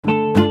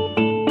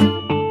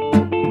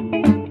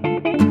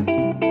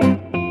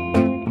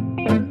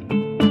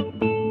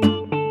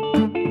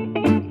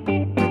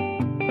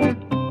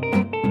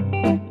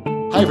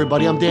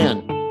everybody. I'm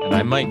Dan. And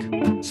I'm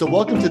Mike. So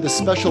welcome to this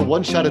special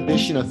one-shot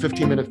edition of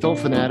 15-Minute Film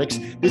Fanatics.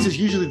 This is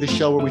usually the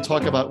show where we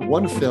talk about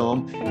one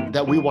film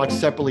that we watch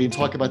separately and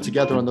talk about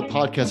together on the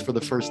podcast for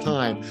the first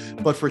time.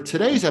 But for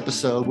today's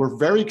episode, we're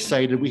very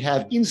excited. We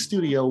have in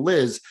studio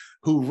Liz,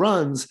 who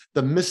runs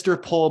the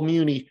Mr. Paul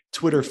Muni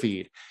Twitter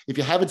feed. If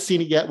you haven't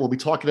seen it yet, we'll be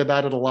talking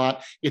about it a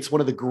lot. It's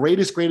one of the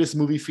greatest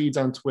movie feeds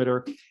on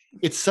Twitter.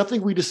 It's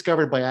something we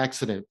discovered by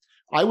accident.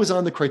 I was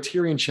on the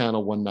Criterion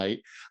channel one night,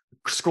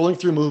 scrolling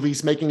through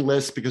movies, making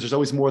lists, because there's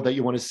always more that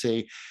you want to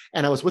see.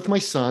 And I was with my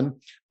son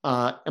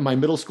and my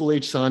middle school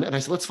age son. And I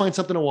said, let's find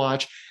something to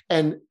watch.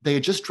 And they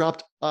had just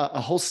dropped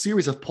a whole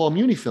series of Paul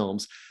Muni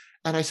films.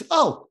 And I said,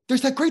 oh,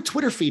 there's that great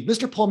Twitter feed,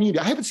 Mr. Paul Muni.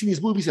 I haven't seen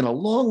these movies in a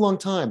long, long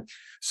time.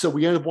 So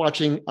we ended up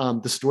watching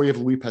The Story of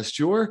Louis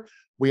Pasteur.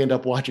 We end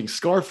up watching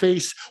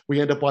Scarface. We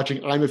end up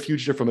watching I'm a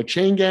Fugitive from a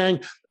Chain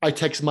Gang. I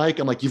text Mike.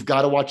 I'm like, you've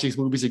got to watch these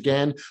movies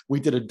again. We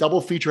did a double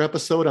feature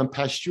episode on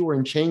Pasteur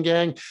and Chain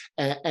Gang.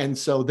 And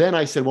so then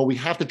I said, well, we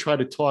have to try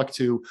to talk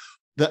to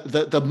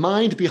the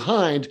mind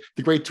behind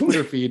the great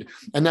Twitter feed.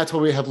 And that's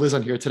why we have Liz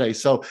on here today.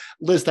 So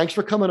Liz, thanks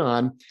for coming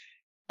on.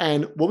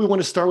 And what we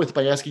want to start with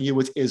by asking you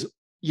is,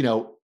 you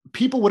know,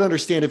 people would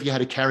understand if you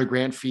had a Cary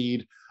Grant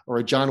feed or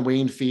a John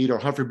Wayne feed or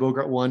Humphrey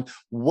Bogart one.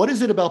 What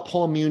is it about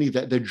Paul Muni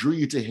that drew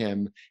you to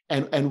him?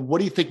 And what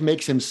do you think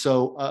makes him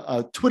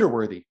so Twitter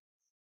worthy?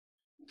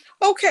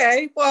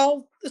 Okay,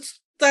 well,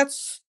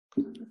 that's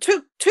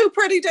two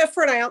pretty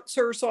different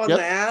answers on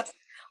that.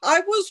 I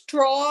was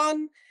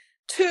drawn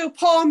to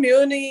Paul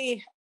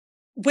Muni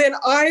when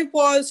I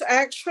was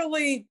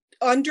actually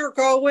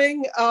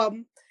undergoing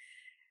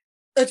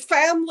a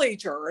family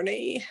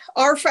journey.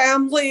 Our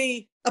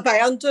family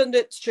abandoned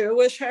its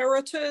Jewish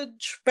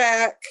heritage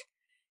back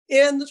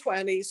in the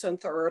 20s and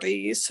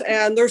 30s.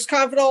 And there's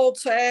kind of an old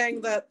saying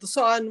that the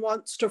son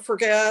wants to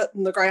forget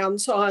and the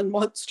grandson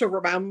wants to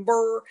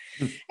remember.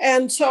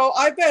 And so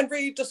I've been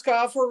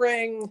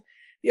rediscovering,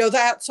 you know,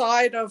 that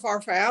side of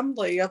our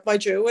family, of my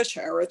Jewish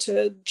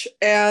heritage.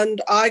 And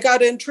I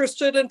got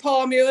interested in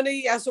Paul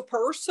Muni as a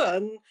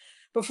person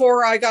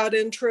before I got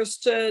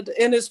interested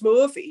in his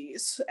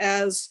movies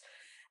as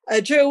a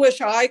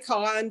Jewish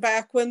icon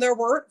back when there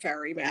weren't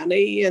very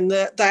many in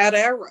that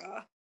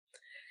era.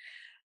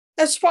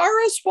 As far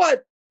as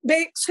what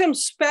makes him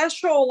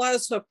special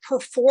as a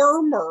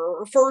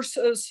performer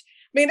versus,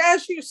 I mean,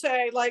 as you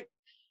say, like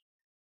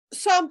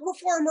some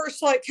performers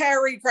like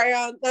Cary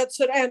Grant,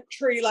 that's an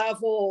entry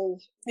level,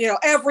 you know,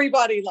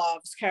 everybody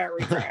loves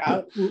Cary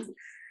Grant.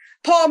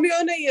 Paul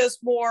Muni is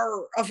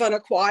more of an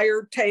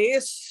acquired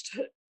taste,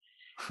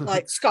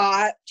 like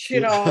Scotch, you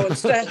know,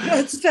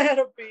 instead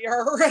of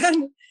beer.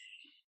 And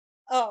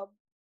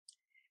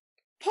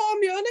Paul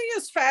Muni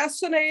is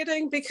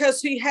fascinating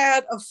because he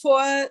had a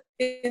foot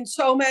in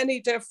so many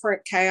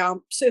different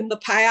camps in the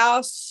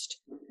past,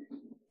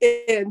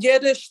 in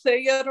Yiddish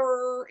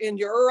theater, in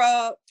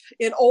Europe,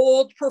 in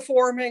old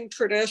performing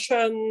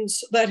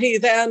traditions that he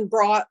then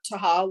brought to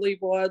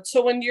Hollywood.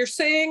 So when you're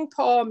seeing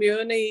Paul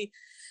Muni,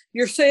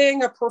 you're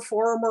seeing a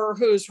performer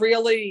who's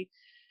really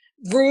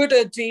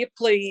rooted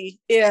deeply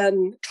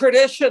in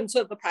traditions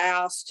of the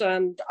past.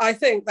 And I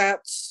think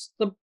that's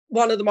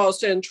one of the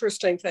most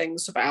interesting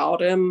things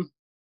about him.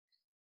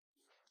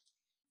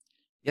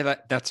 Yeah,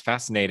 that's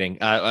fascinating.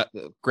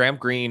 Graham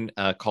Greene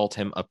called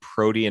him a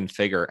protean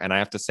figure. And I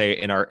have to say,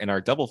 in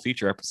our double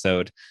feature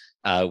episode,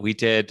 we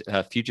did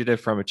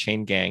Fugitive from a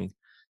Chain Gang,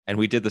 and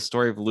we did The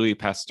Story of Louis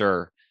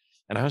Pasteur.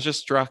 And I was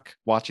just struck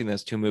watching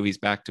those two movies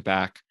back to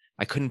back.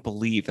 I couldn't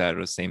believe that it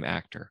was the same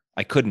actor.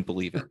 I couldn't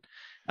believe it.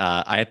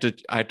 I had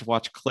to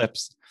watch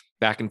clips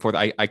back and forth.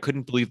 I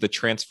couldn't believe the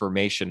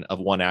transformation of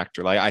one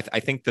actor. Like I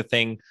think the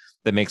thing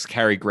that makes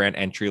Cary Grant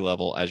entry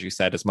level, as you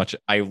said, as much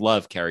I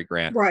love Cary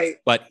Grant, right?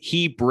 But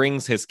he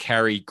brings his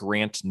Cary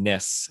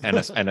Grant-ness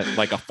and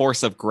like a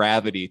force of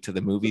gravity to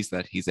the movies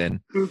that he's in.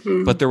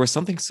 Mm-hmm. But there was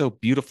something so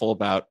beautiful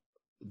about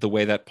the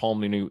way that Paul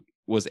Muni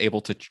was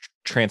able to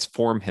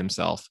transform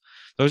himself.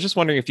 So I was just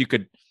wondering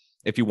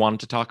if you wanted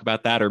to talk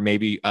about that, or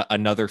maybe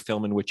another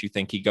film in which you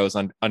think he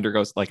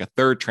undergoes like a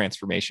third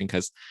transformation,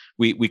 because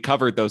we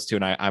covered those two,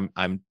 and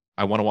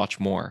I want to watch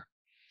more.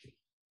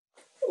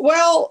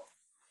 Well,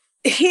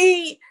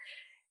 he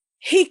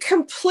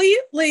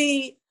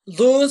completely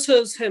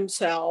loses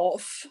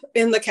himself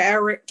in the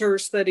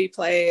characters that he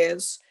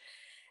plays,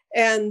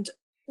 and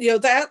you know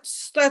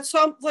that's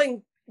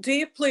something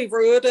deeply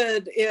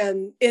rooted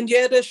in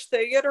Yiddish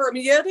theater. I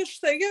mean, Yiddish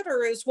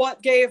theater is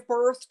what gave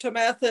birth to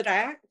method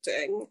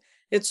acting.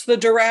 It's the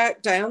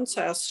direct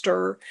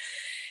ancestor.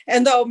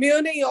 And though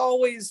Muni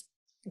always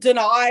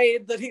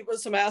denied that he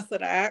was a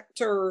method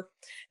actor,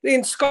 I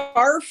mean,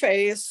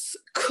 Scarface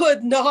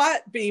could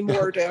not be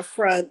more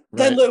different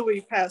than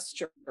Louis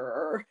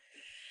Pasteur.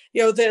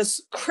 You know, this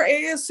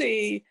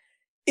crazy,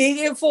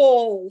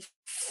 evil,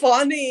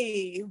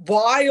 funny,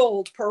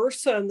 wild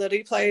person that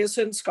he plays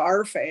in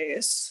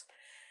Scarface.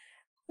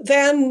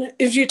 Then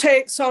if you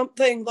take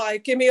something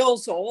like Emile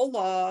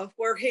Zola,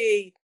 where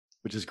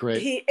which is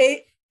great, he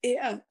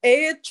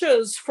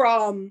ages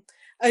from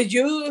a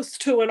youth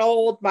to an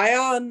old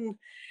man,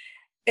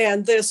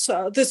 this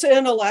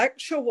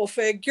intellectual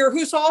figure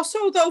who's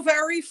also, though,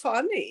 very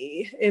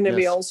funny in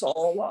Emile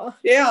Zola.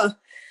 Yeah.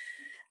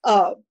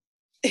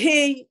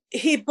 He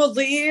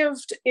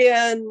believed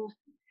in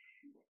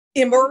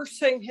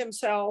immersing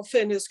himself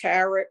in his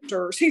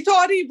characters. He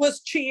thought he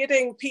was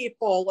cheating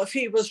people if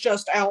he was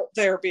just out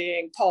there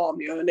being Paul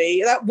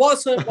Muni. That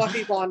wasn't what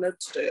he wanted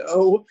to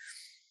do.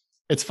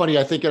 It's funny.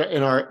 I think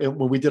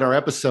when we did our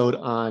episode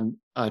on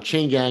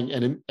Chain Gang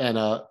and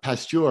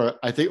Pasteur,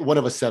 I think one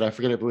of us said, I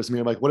forget if it was me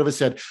or Mike, one of us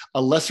said,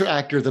 a lesser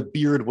actor, the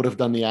beard would have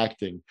done the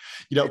acting,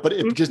 but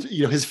it just,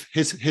 his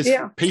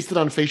pasted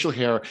on facial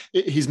hair,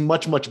 he's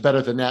much, much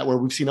better than that, where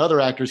we've seen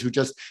other actors who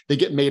just, they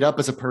get made up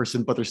as a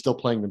person, but they're still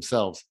playing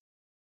themselves.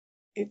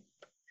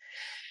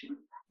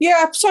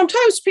 Yeah,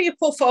 sometimes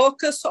people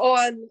focus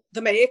on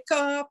the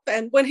makeup.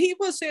 And when he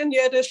was in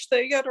Yiddish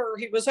theater,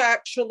 he was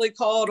actually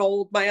called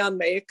Old Man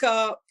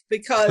Makeup,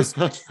 because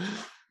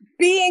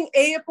being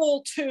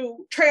able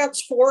to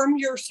transform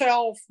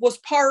yourself was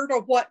part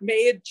of what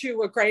made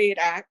you a great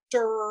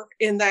actor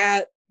in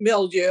that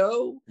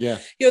milieu. Yeah.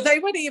 They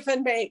would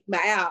even make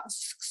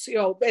masks,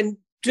 and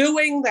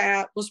doing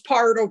that was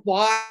part of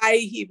why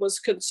he was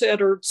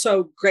considered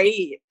so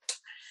great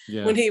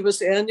when he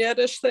was in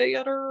Yiddish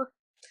theater.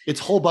 It's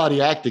whole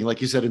body acting,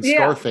 like you said in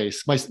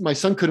Scarface. My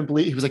son couldn't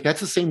believe, he was like, that's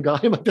the same guy.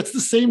 I'm like, that's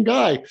the same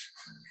guy.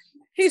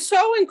 He's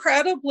so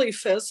incredibly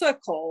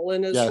physical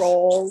in his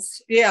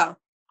roles. Yeah.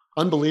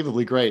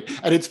 Unbelievably great.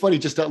 And it's funny,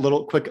 just a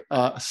little quick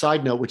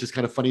side note, which is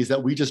kind of funny, is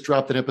that we just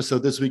dropped an episode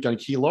this week on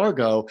Key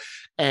Largo.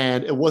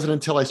 And it wasn't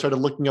until I started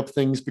looking up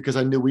things, because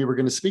I knew we were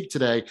going to speak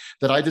today,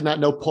 that I did not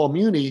know Paul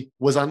Muni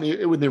was on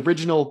the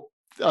original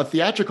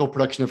theatrical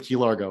production of Key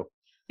Largo.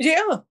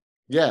 Yeah.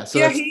 Yeah.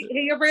 So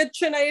he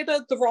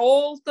originated the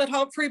role that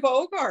Humphrey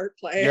Bogart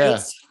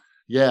plays.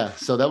 Yeah.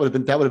 So that would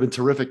have been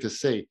terrific to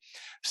see.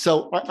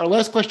 So our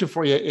last question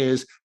for you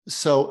is,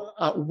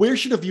 where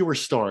should a viewer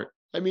start?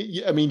 I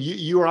mean,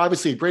 you are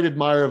obviously a great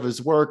admirer of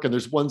his work, and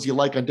there's ones you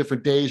like on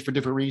different days for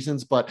different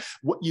reasons. But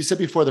what you said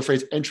before, the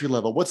phrase entry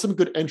level, what's some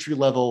good entry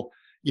level,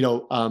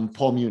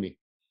 Paul Muni?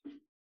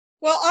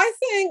 Well, I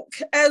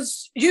think,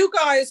 as you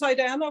guys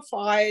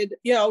identified,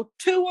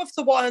 two of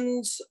the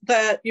ones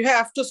that you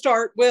have to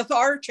start with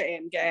are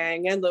Chain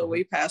Gang and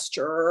Louis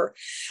Pasteur.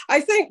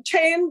 I think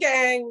Chain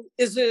Gang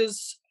is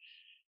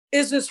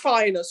his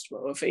finest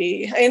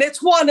movie, and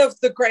it's one of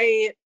the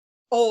great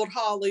old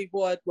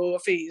Hollywood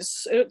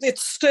movies.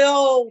 It's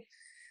still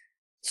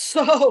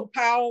so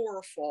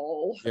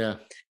powerful. Yeah.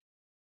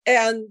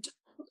 And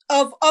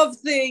of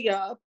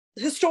the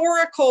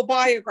historical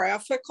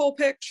biographical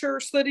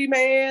pictures that he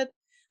made,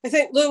 I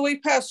think Louis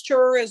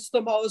Pasteur is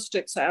the most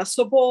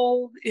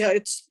accessible.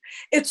 It's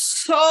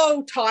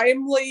so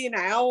timely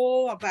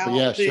now about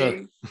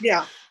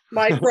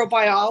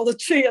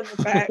microbiology and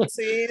the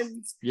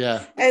vaccines.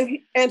 Yeah.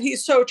 And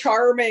he's so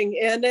charming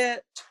in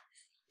it.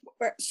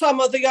 Some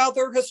of the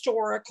other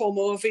historical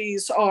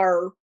movies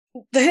the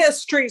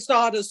history's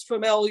not as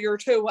familiar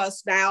to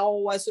us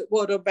now as it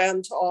would have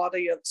been to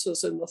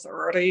audiences in the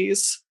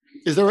 30s.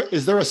 Is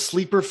there a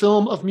sleeper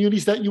film of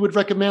Muni's that you would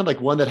recommend, like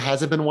one that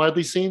hasn't been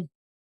widely seen?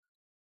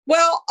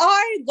 Well,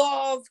 I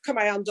love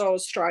Commando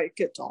Strike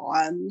at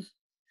Dawn.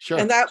 Sure.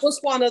 And that was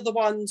one of the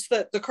ones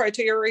that the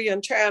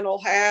Criterion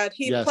Channel had.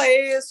 He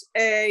plays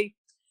a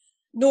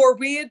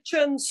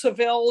Norwegian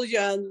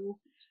civilian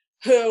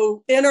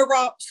who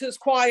interrupts his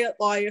quiet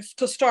life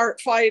to start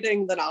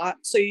fighting the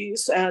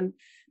Nazis. And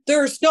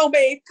there's no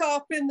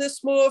makeup in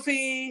this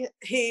movie.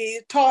 He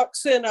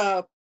talks in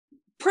a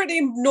pretty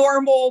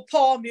normal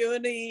Paul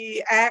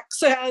Muni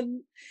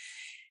accent.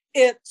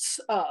 It's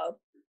a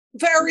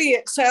very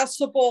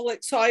accessible,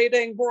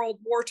 exciting World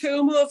War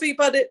II movie,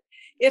 but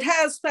it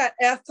has that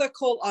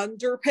ethical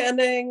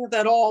underpinning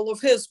that all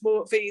of his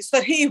movies,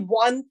 that he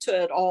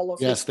wanted all of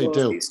his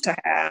movies to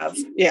have.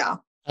 Yeah.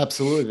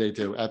 Absolutely, they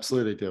do.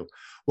 Absolutely, they do.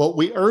 Well,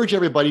 we urge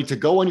everybody to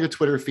go on your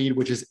Twitter feed,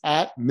 which is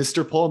at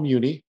Mr. Paul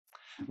Muni.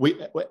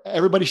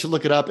 Everybody should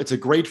look it up. It's a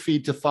great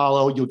feed to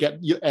follow. You'll get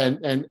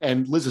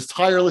and Liz is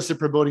tireless in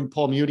promoting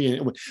Paul Muni,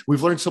 and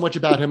we've learned so much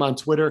about him on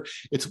Twitter.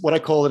 It's what I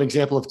call an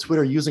example of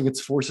Twitter using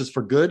its forces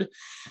for good.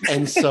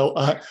 And so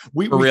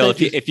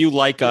if you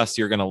like us,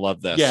 you're gonna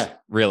love this. Yeah,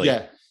 really.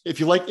 Yeah. If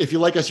you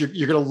like us,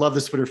 you're gonna love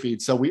this Twitter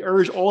feed. So we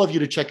urge all of you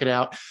to check it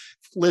out.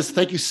 Liz,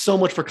 thank you so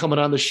much for coming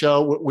on the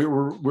show. We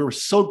were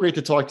so great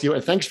to talk to you,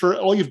 and thanks for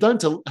all you've done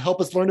to help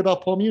us learn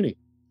about Paul Muni.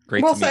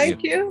 Great. Well, to meet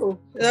thank you.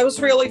 That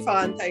was really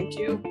fun. Thank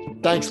you.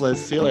 Thanks,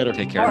 Liz. See you later.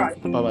 Take care. All right.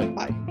 Bye-bye.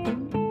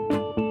 Bye.